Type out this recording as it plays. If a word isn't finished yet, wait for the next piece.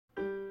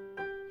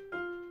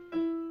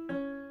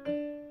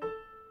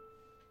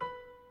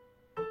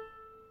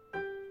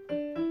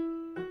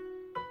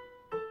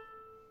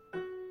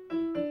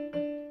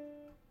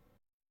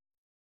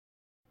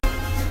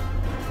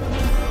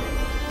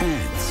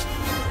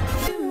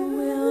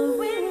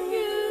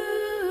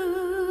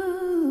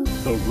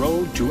The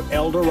Road to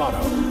El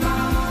Dorado.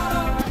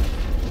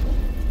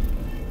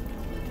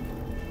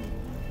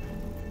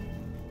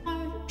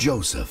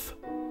 Joseph,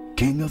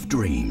 King of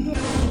Dreams.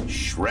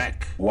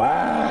 Shrek.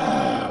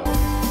 Wow.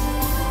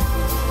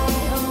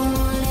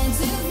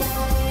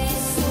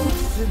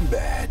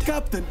 Sinbad,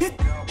 Captain Hit.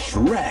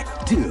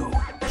 Shrek 2.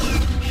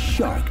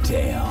 Shark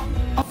Tale.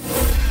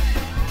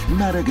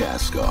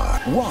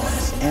 Madagascar,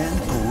 Wallace and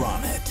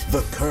Gromit.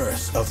 The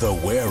Curse of the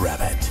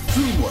Were-Rabbit.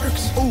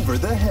 DreamWorks, Over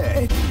the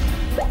Hedge.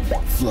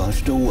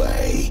 Flushed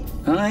away.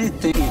 I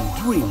think in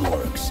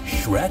DreamWorks,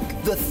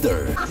 Shrek the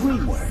Third.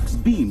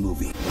 DreamWorks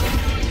B-movie.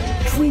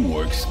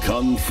 DreamWorks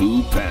Kung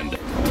Fu Panda.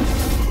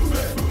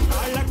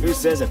 Who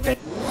says a pet?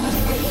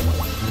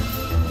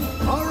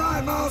 All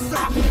right, Monster.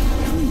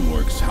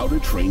 DreamWorks How to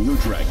Train Your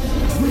Dragon.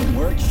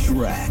 DreamWorks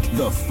Shrek,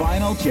 the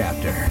final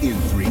chapter in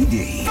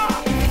 3D.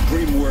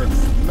 DreamWorks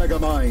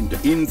Megamind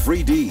in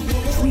 3D.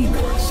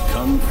 DreamWorks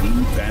Kung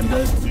Fu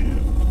Panda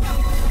 2.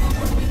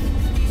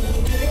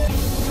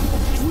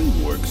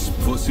 DreamWorks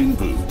Puss in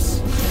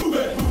Boots.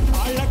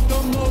 I like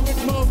to move it,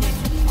 move it.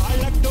 I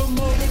like to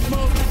move it,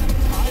 move it.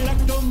 I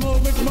like to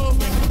move it,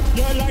 move it.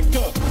 You like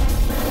to.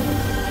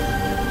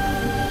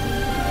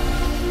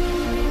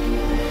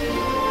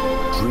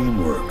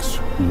 DreamWorks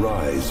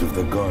Rise of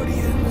the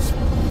Guardians.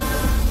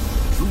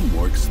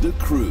 DreamWorks The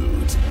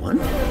Croods. What?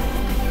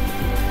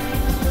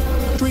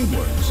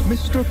 DreamWorks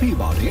Mr.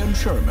 Peabody and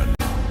Sherman.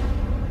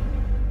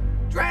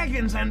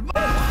 Dragons and...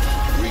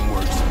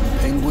 DreamWorks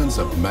Penguins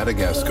of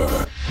Madagascar.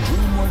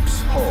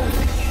 DreamWorks Home.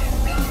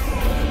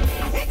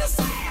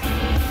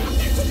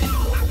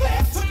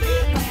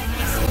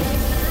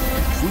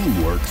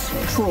 DreamWorks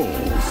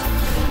Trolls.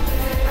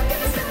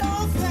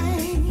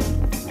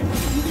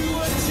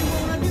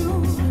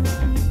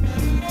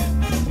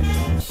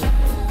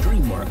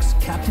 DreamWorks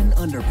Captain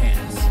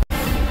Underpants.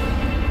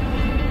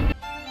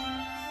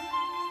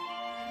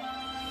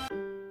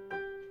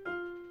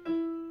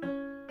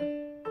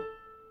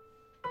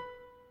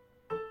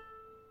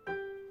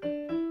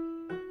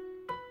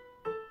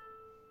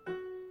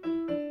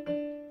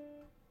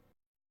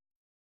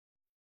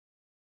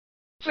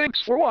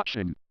 Thanks for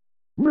watching.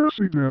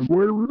 Merci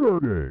d'avoir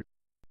regardé.